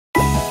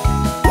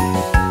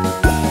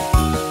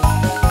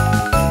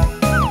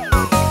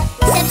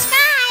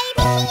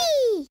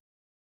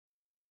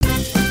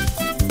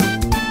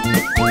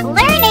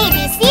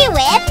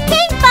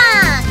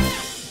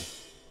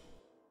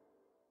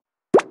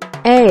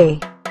A.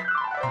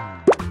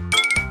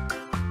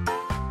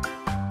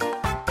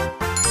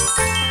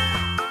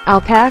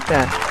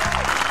 Alpaca.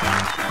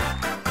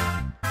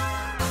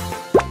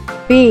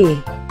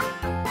 B.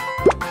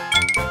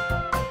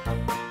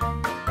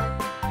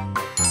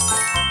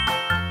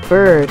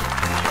 Bird.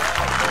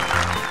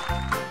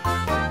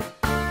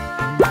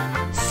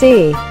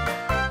 C.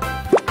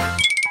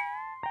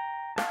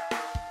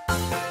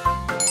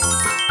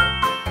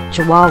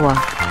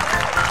 Chihuahua.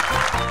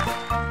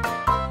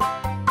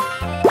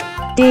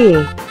 D.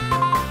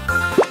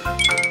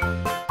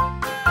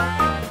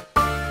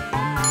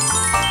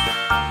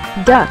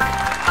 Duck.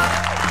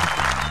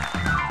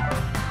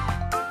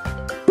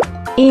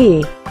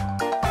 E.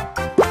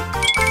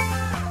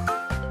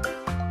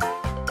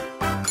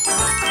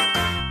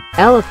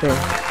 Elephant.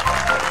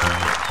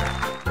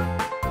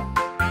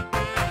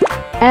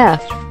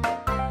 F.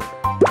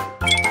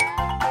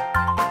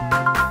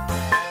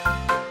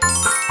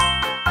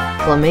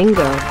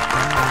 Flamingo.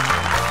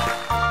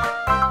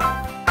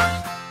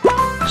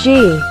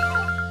 G.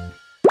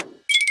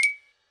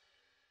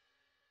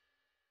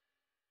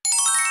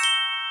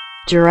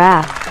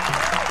 Giraffe.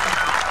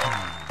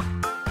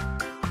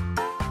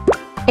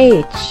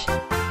 H.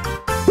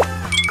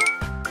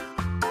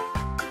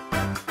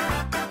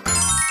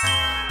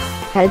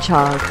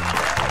 Hedgehog.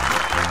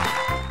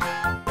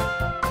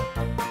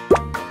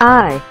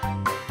 I.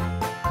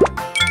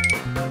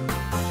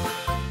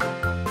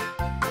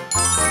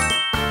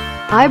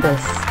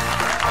 Ibis.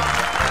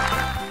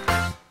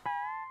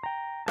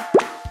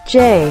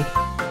 J.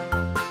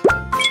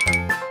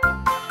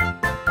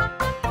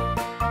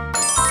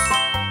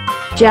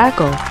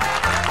 Jackal.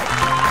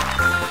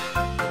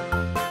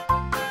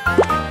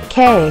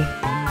 K.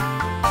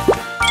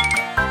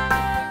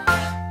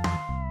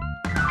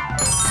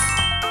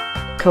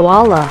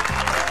 Koala.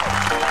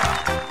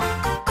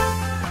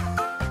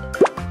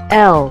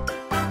 L.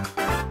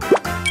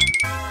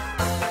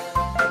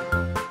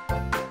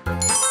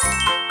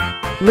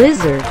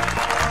 Lizard.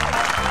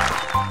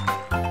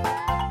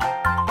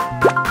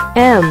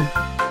 M.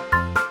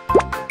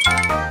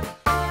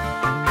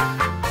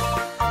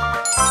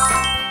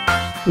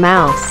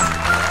 Mouse.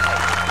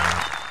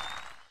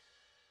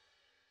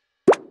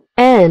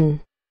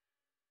 N.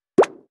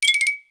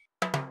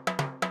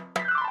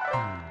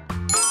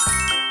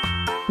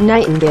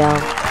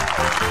 Nightingale.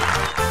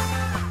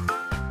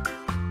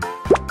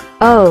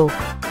 O.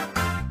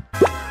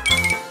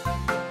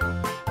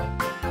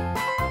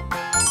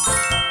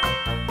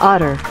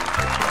 Otter.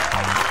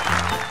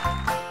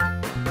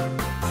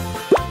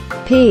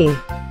 P.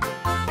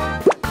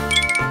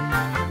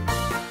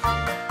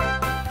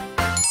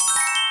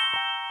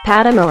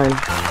 Patamelon.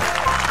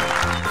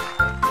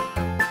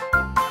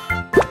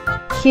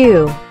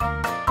 Q.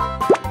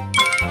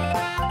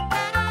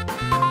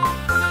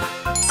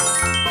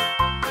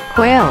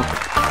 Quail.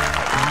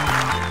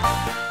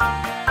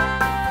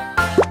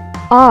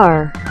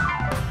 R.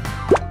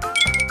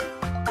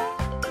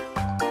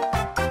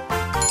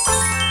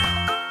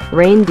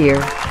 Reindeer.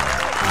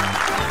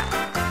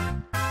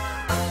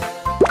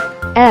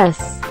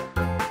 S.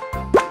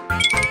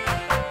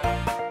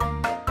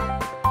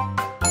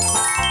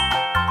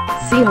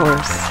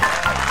 Seahorse.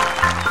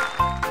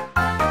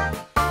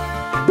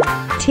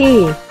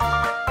 T.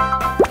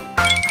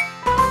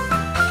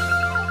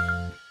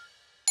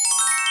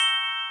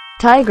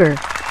 Tiger.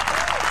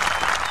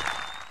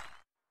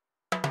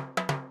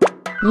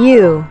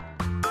 U.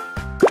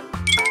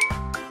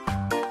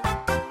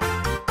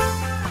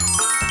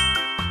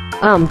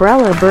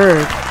 Umbrella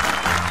bird.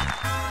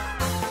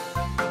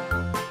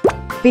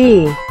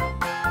 V.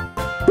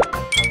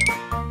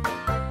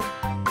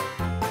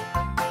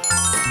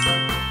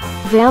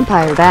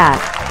 Vampire bat.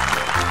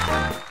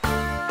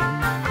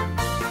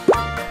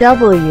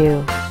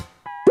 W.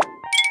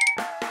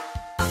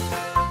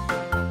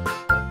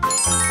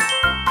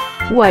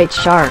 White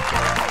shark.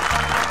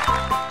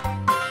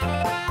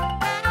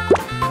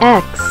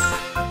 X.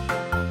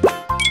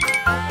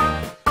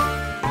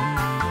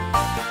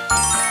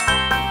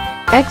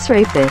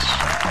 X-ray fish.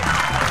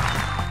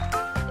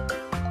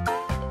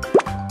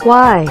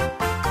 Y.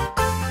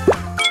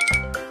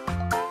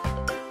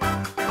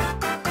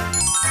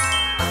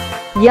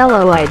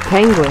 Yellow-eyed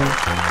penguin.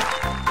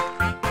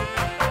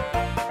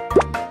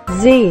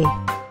 Z.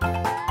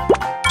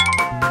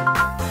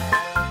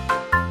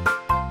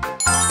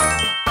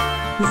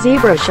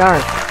 Zebra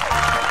shark.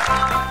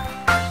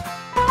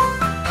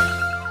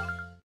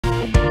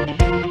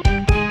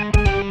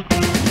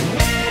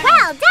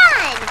 Well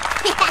done!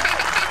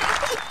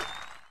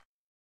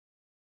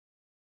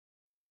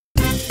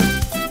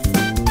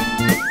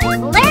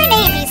 Learn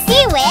ABC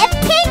with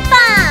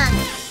Pinkfong!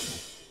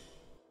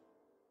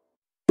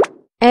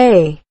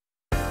 A.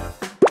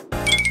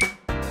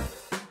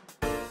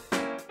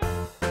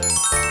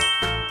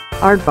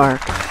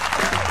 Aardvark.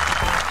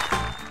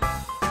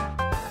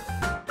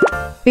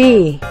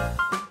 B.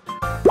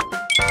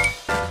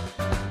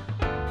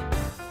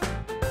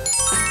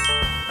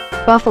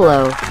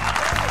 Buffalo.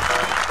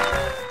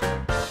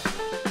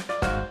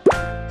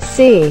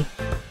 C.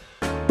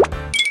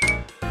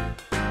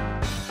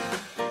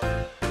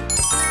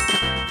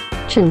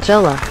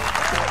 Chinchilla.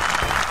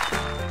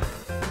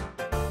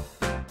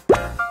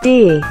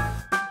 D.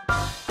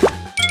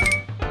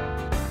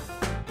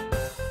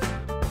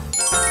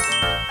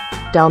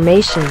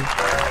 Dalmatian.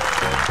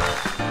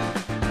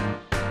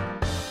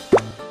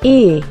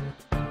 E.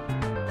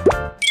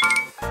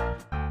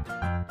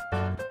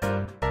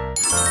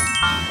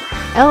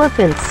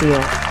 Elephant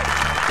seal.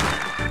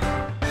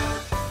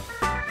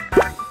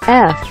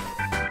 F.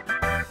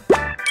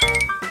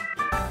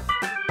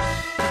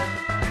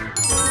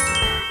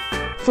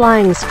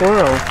 Flying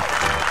squirrel.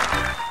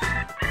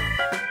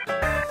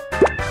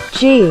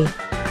 G.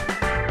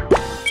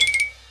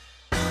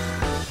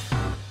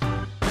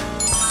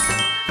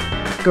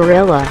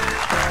 Gorilla.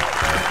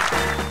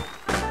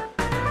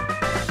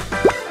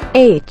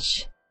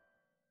 H.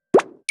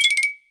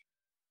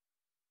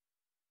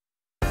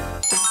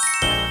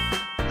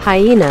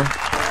 Hyena.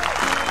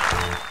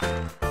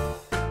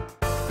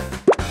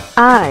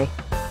 I.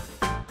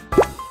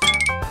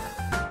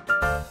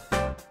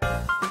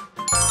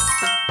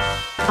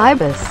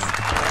 Ibis.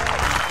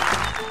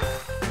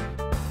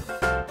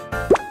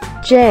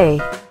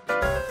 J.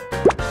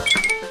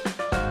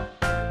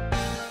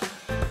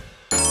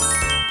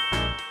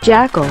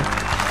 Jackal.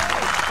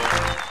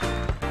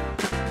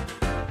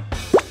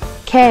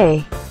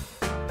 K.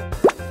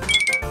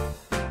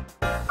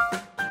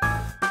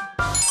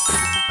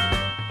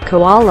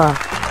 Koala.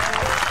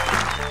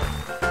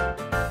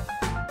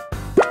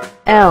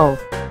 L.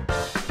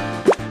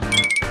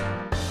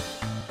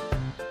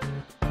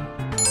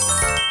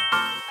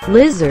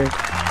 Lizard.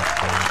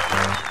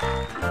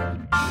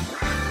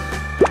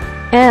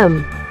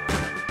 M.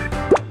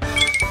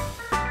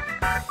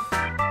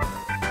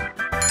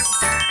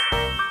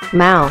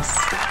 Mouse.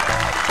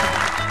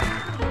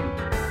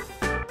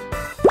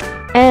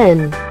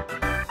 N.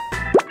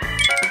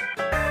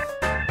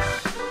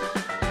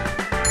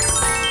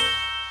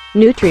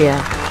 Nutria.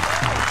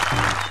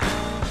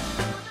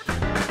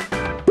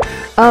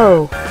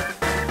 O.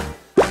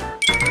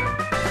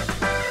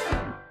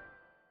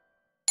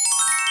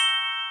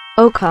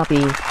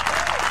 Okapi.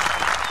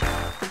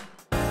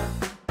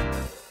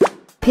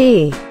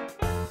 P.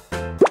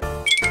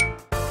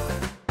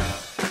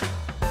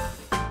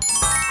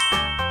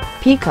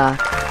 Peacock.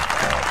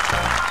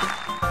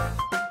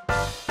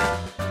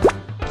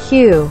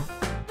 Q.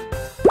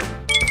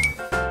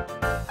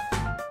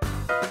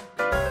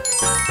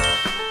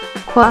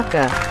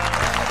 Quokka.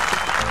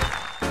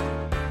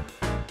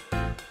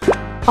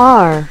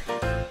 R.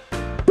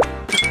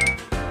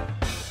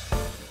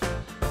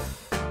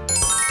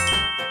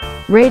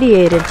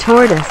 Radiated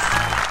tortoise.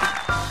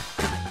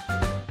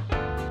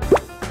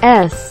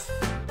 S.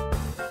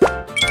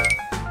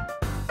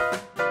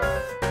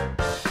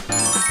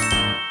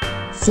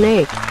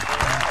 Snake.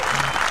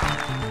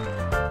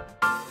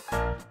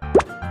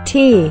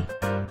 T.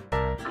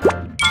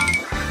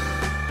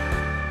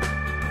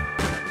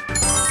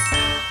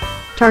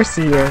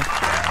 Tarsier.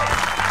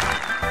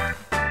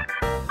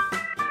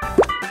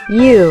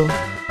 U.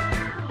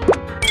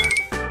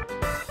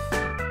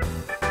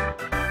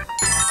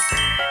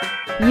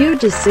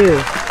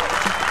 Ujisu.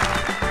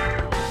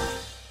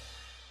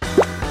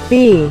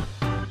 B.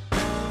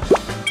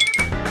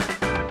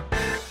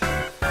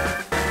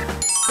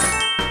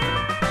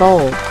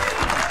 Bowl.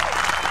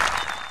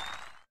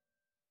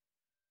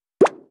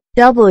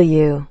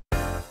 W.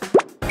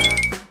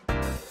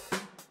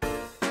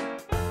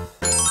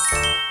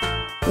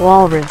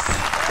 Walrus.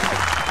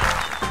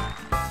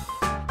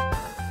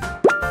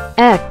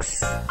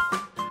 X.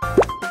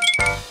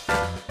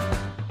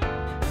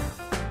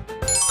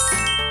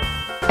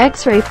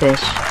 X-ray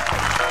fish.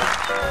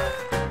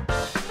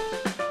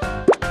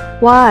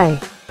 Y.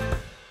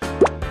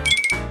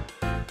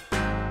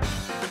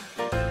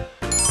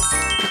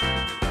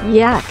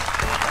 Yak.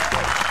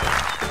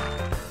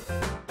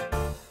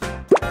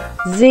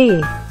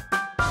 Z.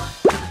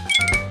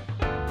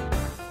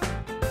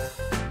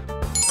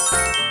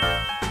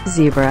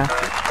 Zebra.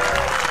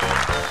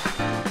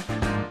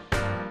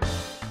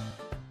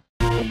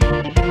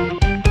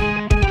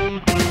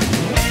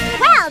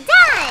 Well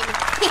done!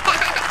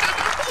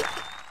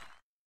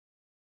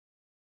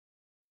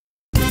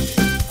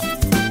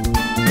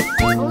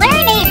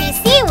 Learn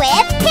ABC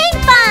with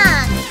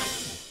Pinkfong!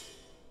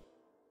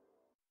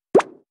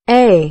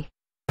 A.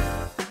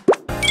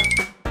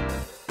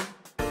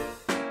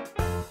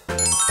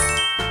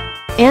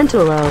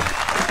 Antelope.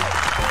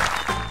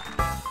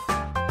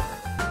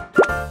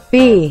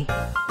 B.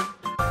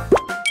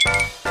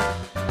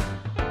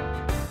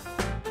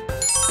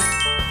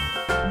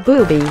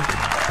 Booby.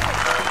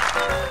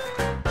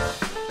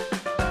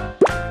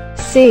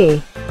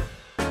 C.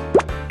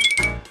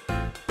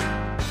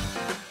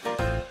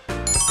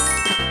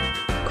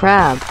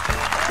 Crab.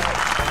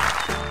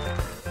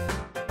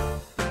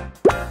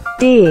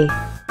 D.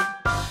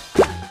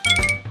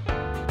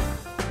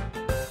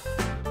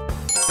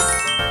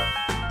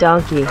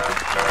 Donkey.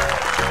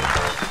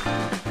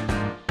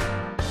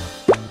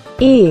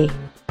 E.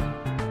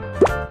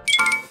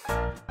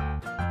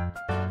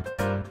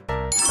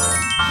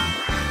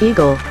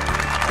 Eagle.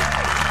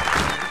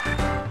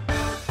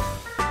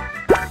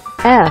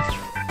 F.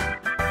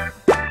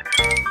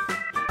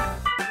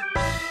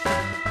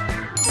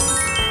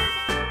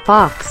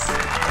 Fox.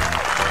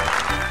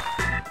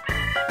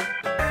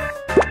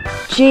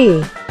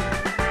 G.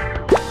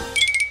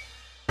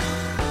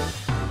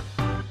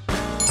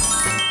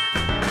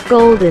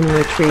 Golden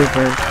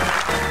Retriever.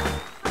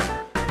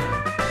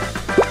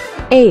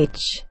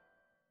 H.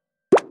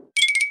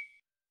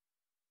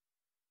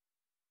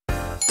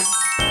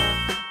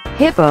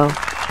 Hippo.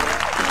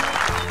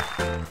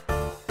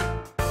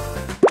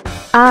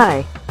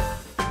 I.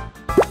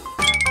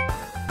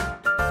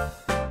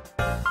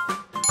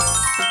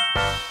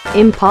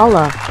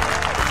 Impala.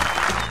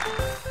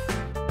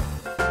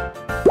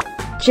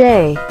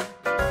 J.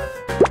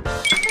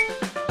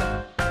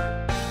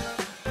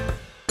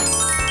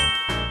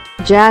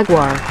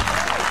 Jaguar.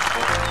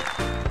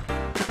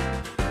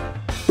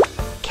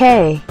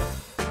 K.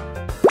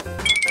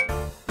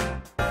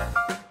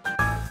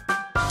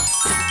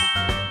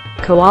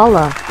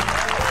 Koala.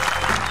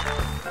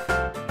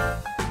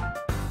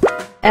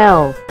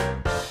 L.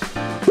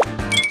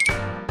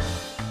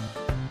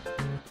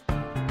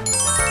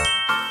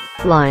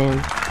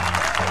 Lion.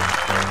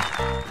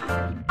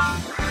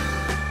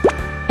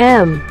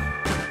 M.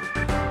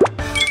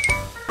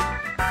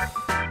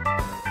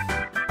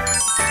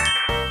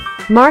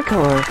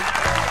 Markhor.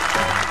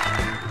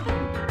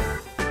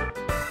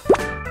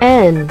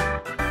 N.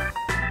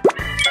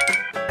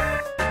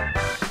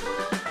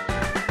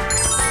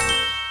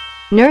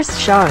 Nurse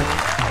Shark.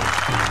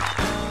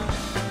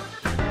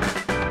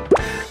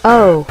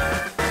 O.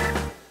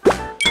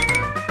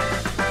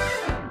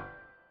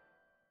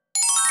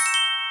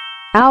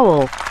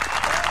 Owl.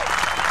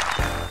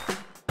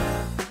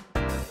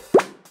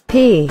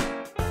 P.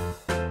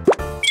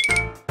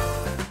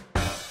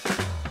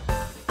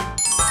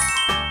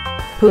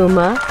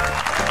 Puma.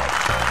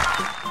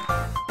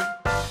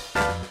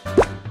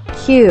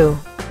 Q.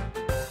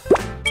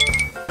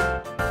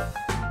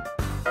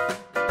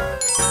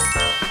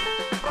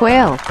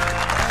 Quail.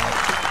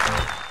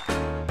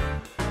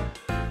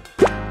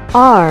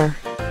 R.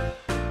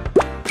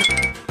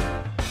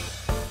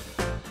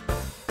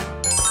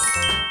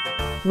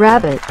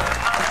 Rabbit.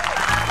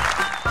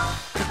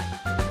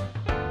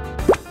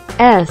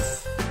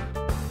 S.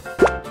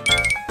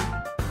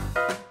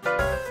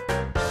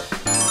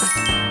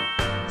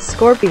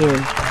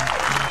 Scorpion.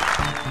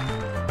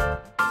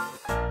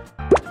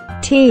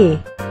 T.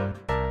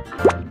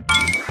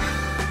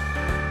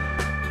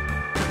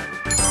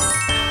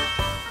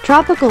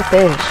 Tropical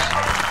fish.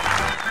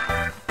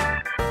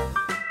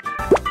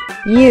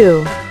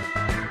 U.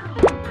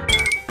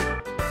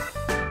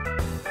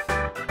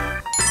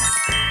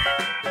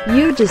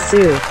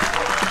 Ujisu.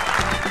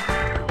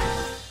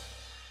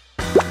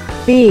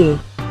 B.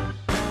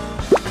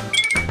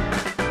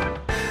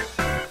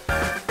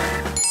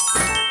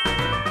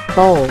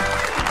 Bowl.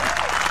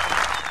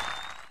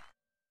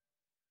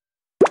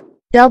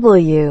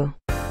 W.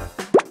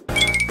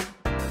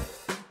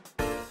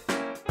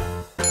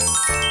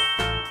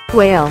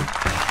 Whale.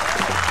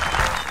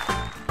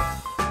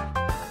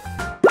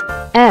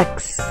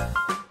 X.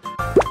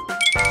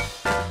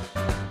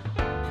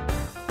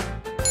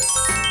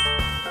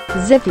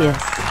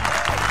 Xiphias.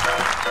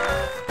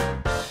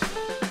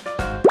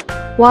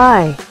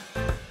 Y.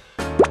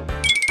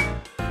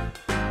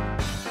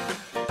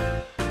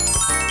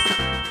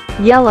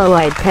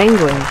 Yellow-eyed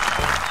penguin.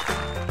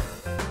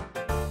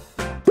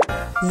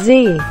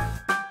 Z.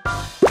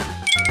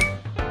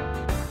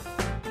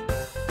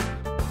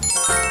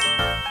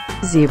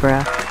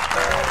 Zebra.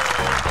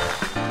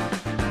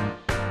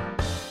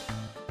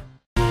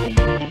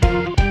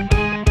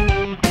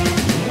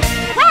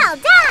 Well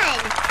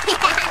done!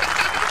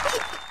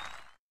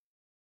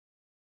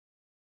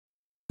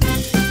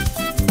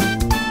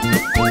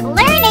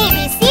 Learn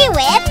ABC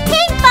with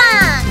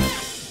Pinkfong!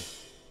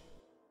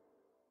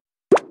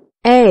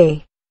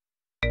 A.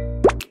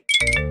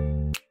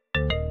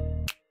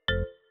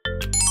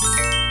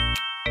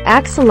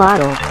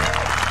 Axolotl.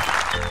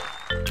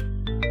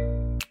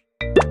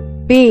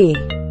 B.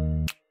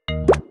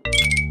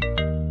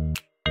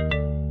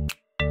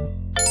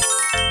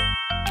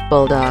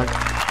 Bulldog.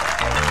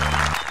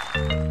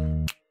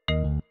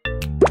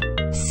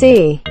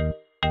 C.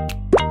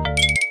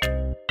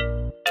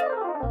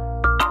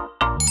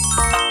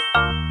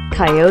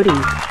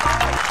 Coyote.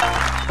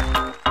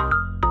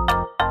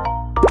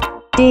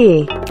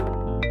 D.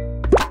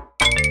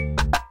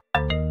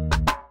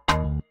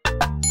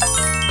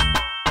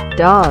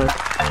 Dog.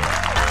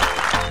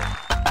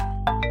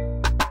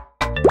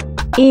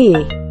 E.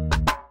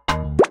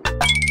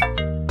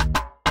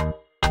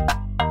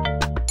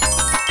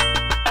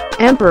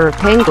 Emperor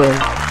penguin.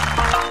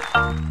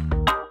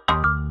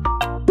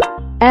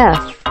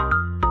 F.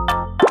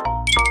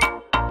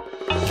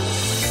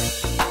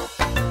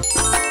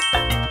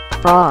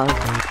 Frog.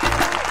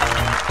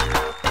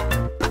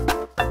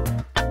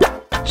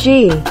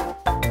 G.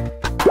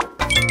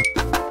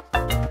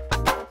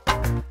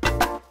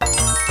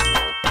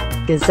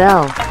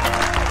 Gazelle.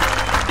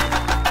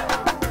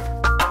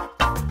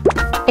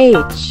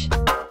 H.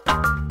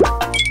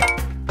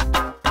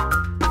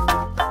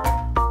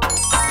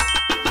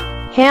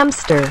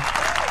 Hamster.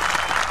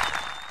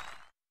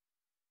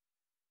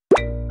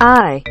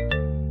 I.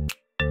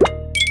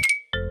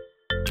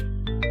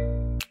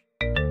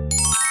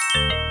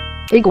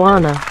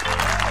 Iguana.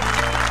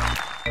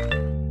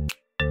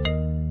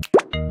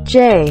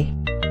 J.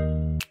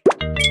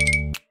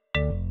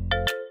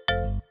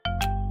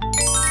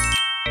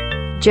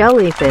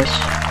 Jellyfish.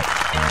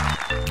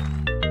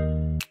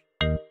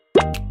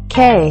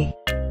 K.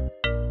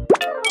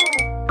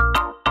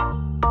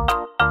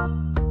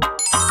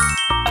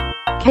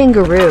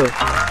 Kangaroo.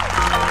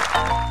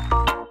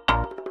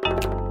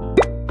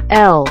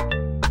 L.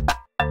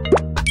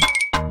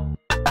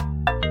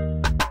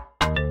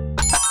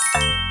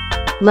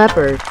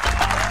 Leopard.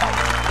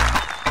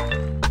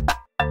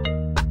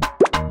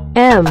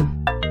 M.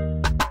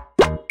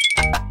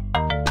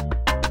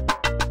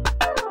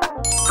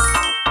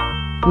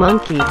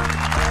 Monkey.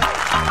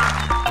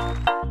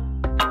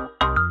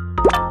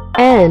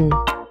 N.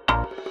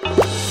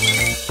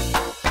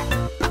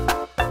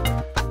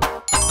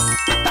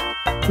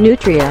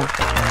 Nutria.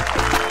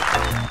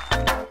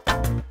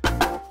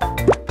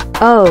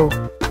 O.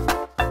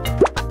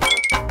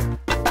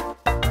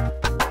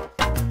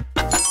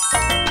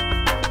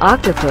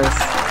 Octopus.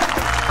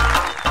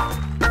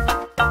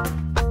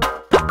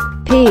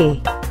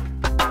 P.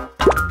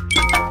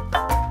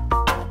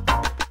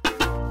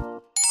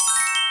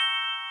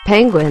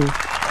 Penguin.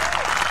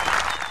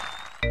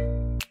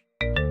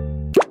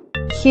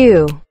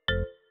 Q.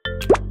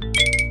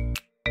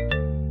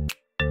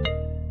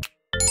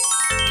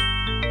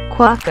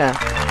 Quokka.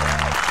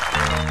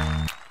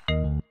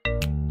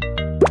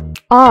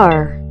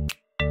 R.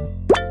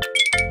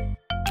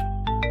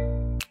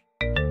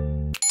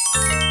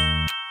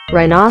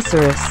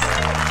 Rhinoceros.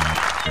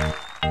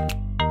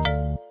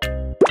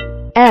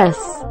 S.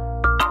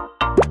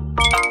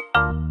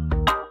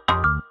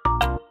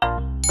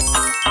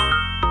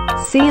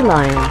 Sea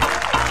lion.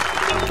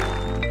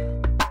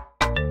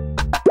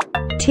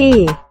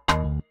 T.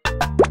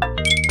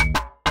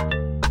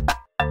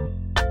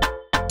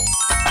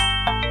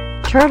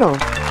 Turtle.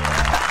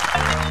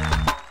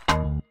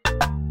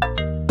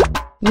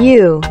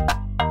 U.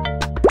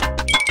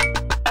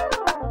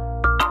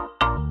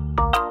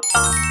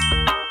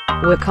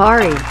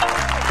 Wakari.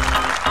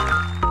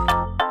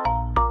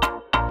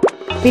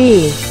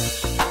 B.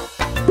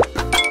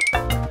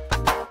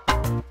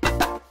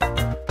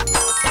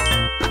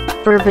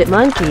 Vervet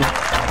monkey.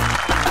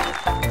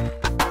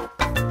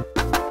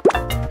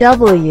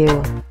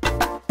 W.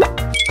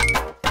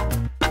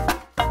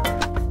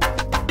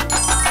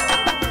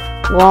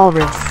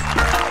 Walrus.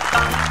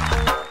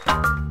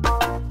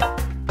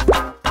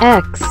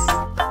 X.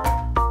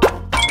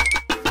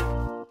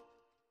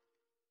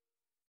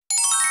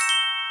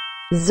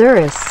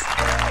 Xerus.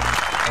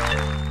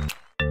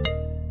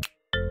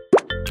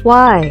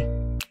 Y.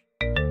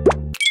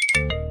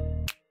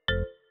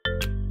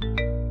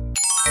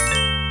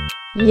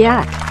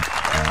 Yak.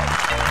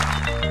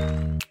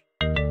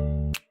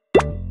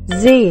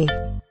 Z.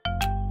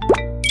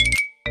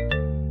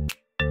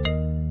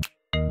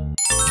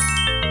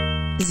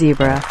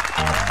 Zebra.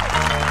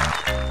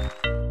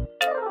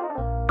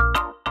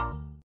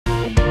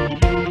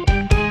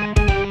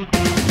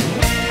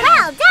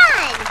 Well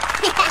done!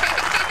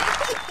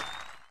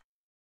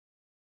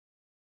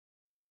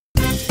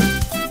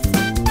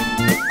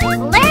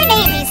 Learn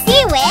ABC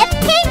with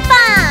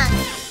Pinkfong!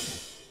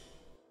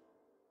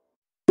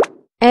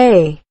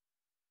 A.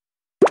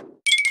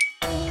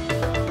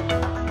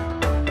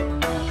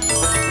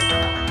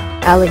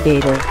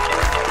 Alligator.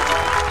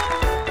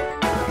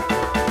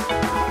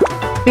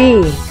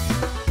 B.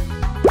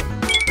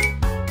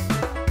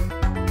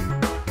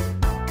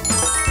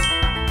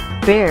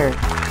 Bear.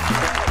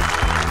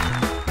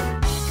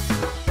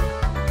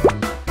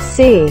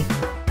 C.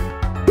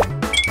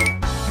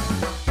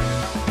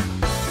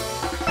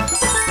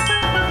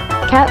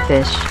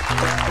 Catfish.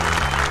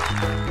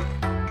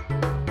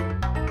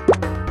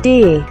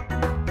 D.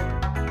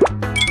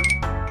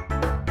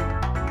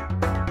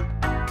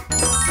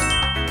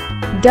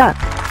 Duck.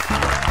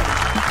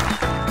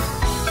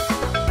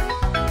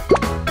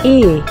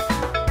 E.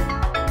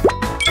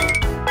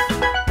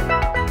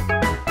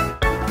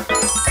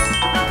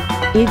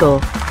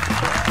 Eagle.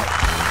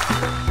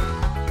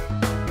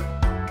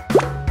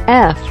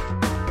 F.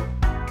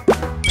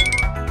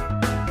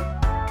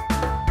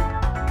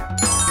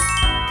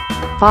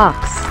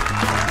 Fox.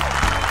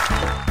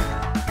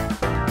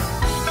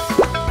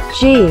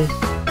 G.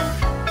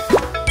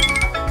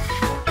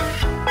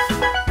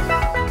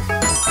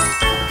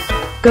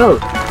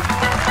 Goat.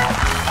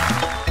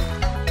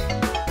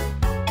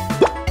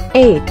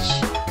 H.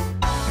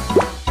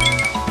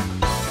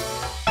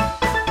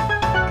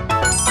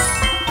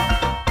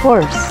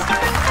 Horse.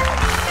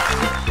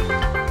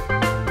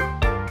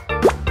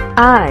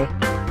 I.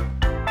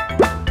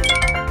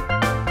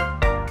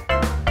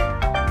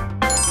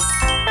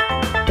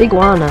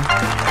 Iguana.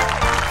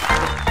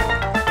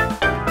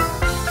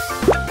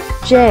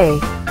 J.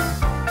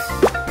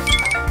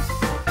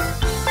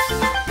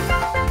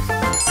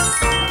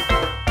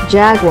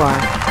 Jaguar.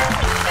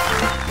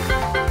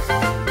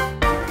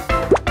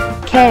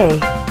 K.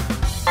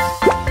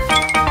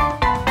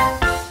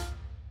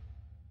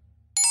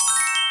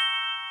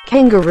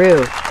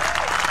 Kangaroo.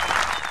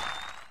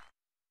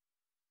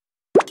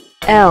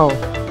 L.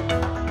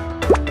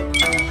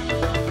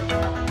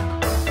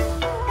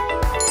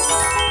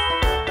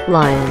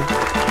 Lion.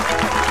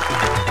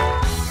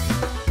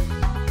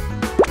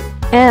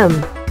 M.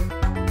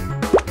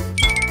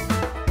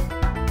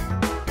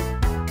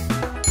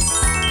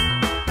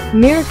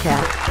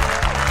 Meerkat.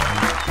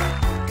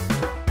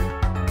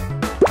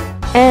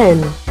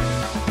 N.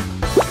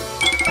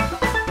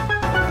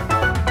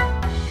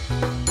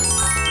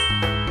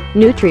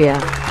 Nutria.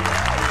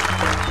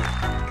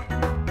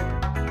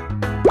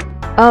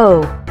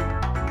 O.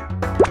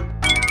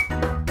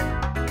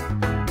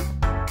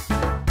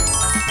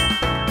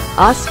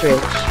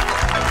 Ostrich.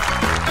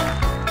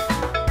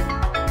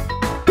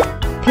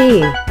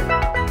 P.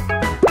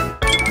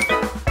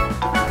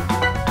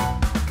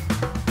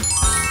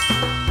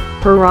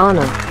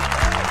 Piranha.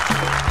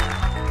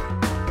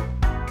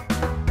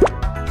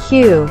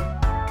 Q.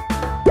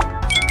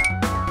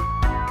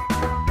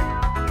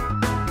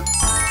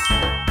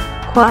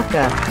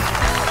 Quokka.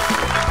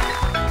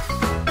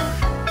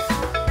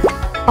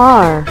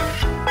 R.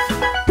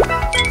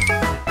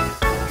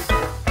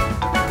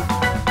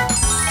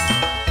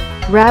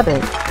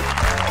 Rabbit.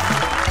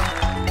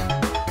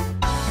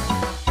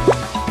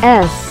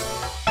 S.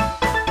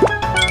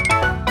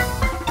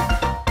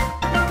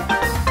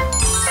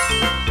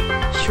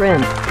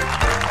 Shrimp.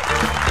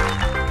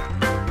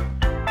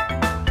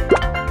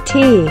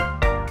 T.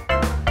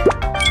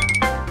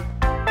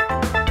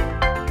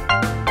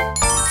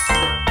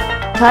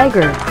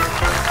 Tiger.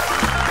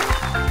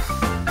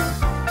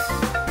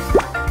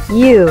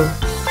 U.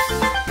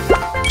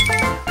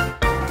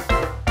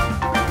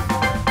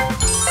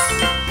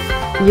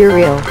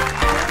 Uriel.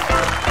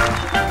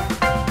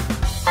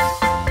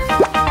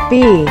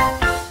 B.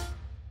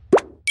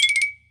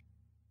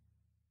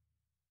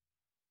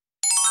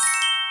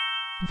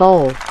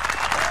 Vole.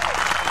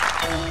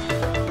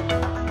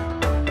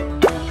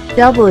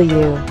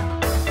 W.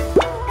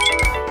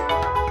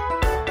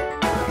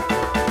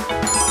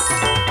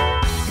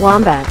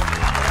 Wombat.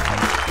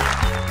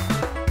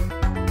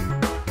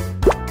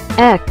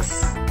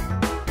 X.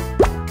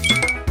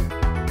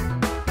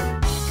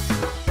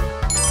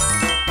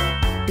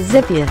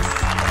 Zippius.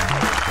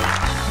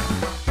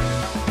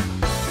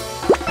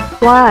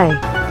 Y.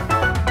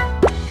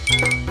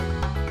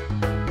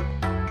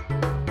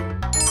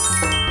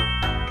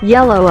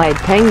 Yellow-eyed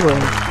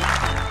penguin.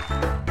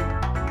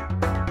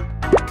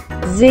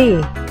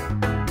 Z.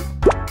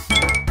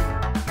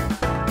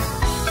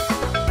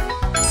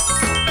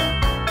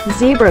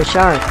 Zebra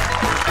shark.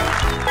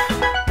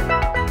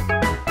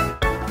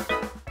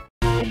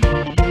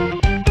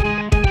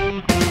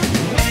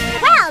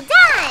 Well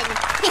done!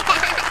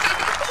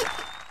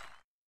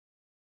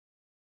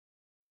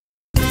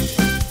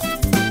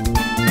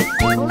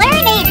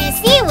 Learn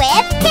ABC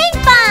with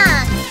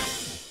Pinkfong!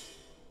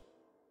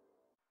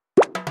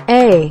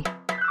 A.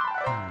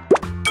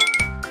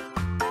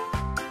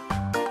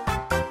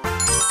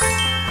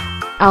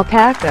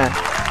 Alpaca.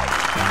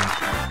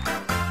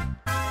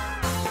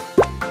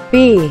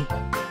 B.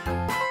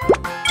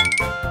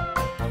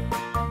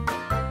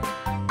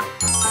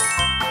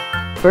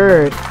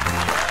 Bird.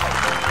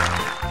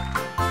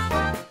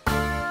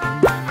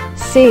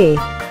 C.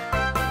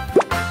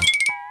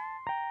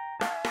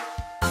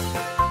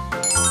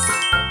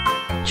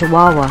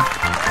 Chihuahua.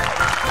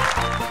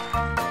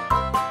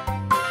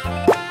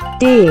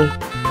 D.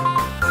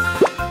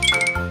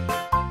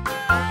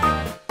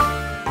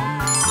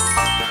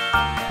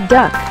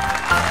 Duck.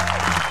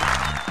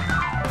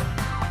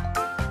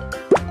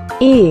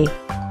 E.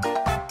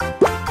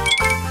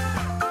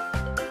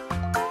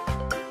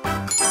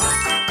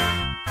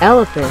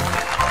 Elephant.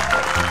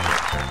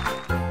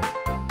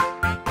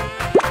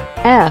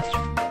 F.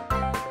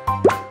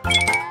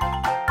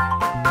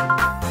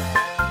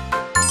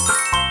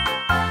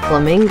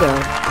 Flamingo.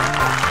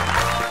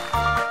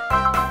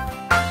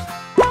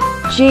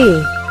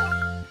 G.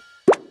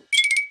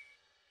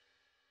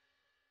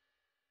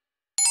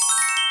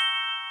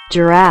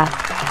 Giraffe.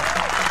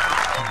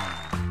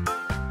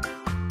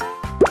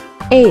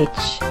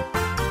 H.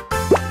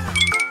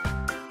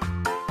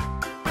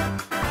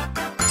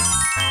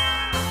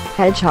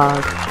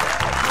 Hedgehog.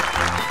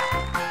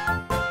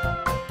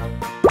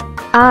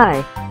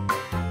 I.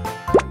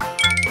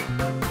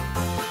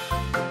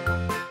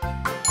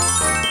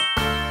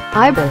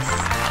 Ibis.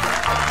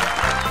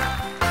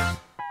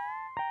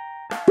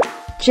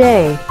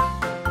 J.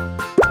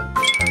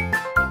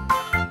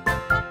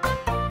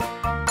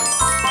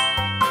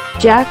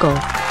 Jackal.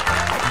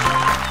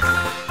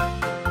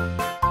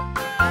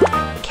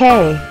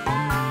 K.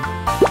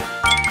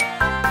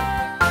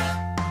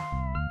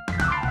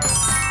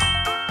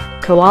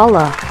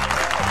 Koala.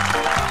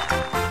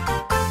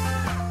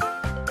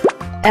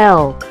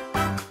 L.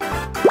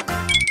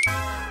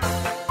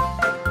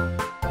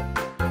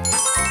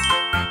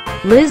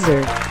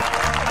 Lizard.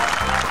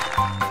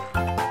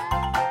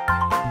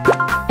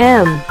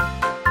 M.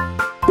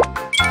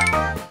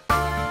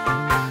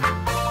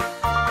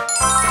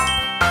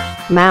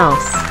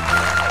 Mouse.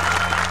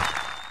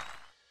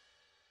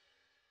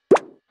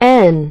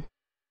 N.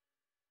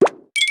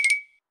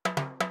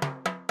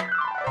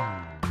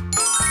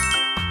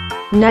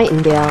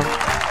 Nightingale.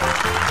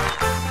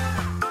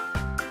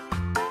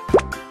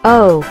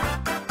 O.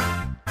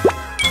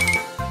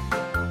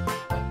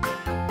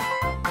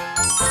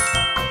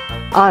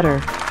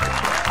 Otter.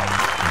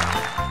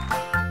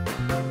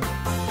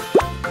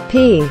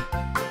 P.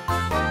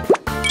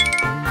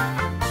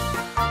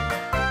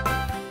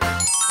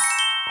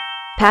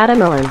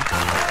 Patamelon.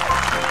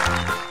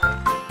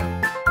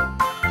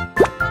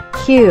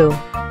 Q.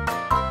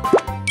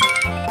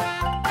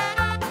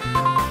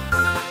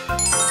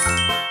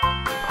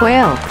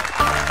 Quail.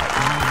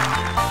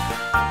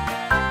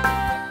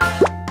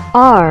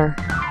 R.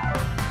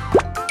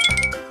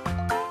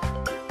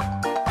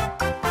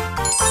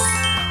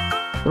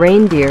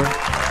 Reindeer.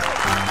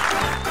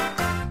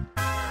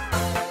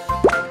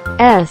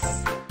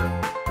 S.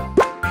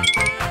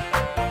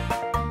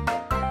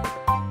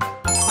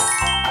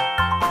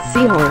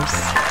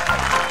 Seahorse.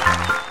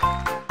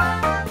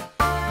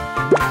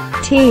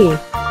 T.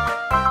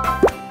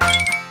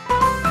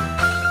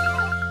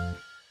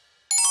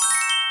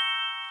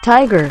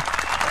 Tiger.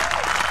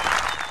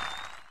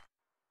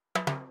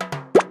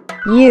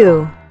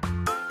 U.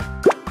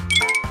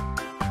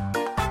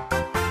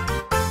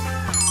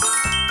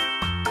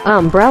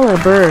 Umbrella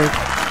bird.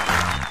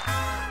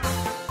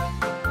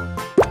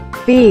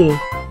 V.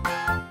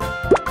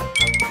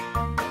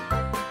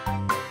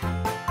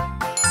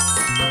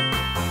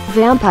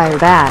 Vampire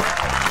bat.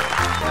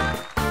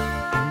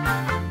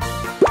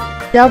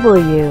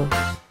 W.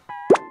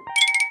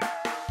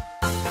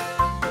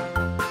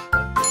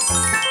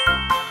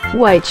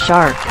 White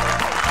shark.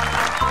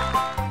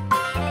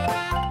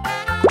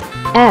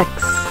 X.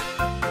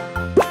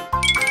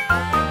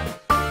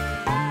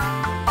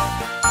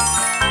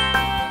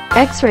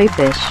 X-ray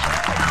fish.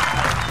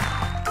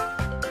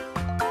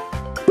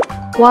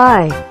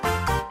 Y.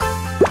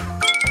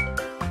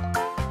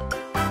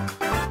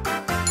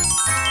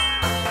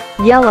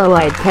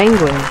 Yellow-eyed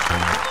penguin.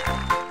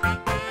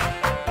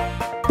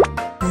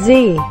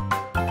 Z.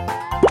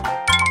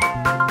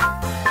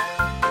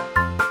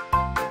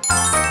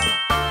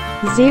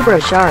 Zebra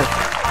shark.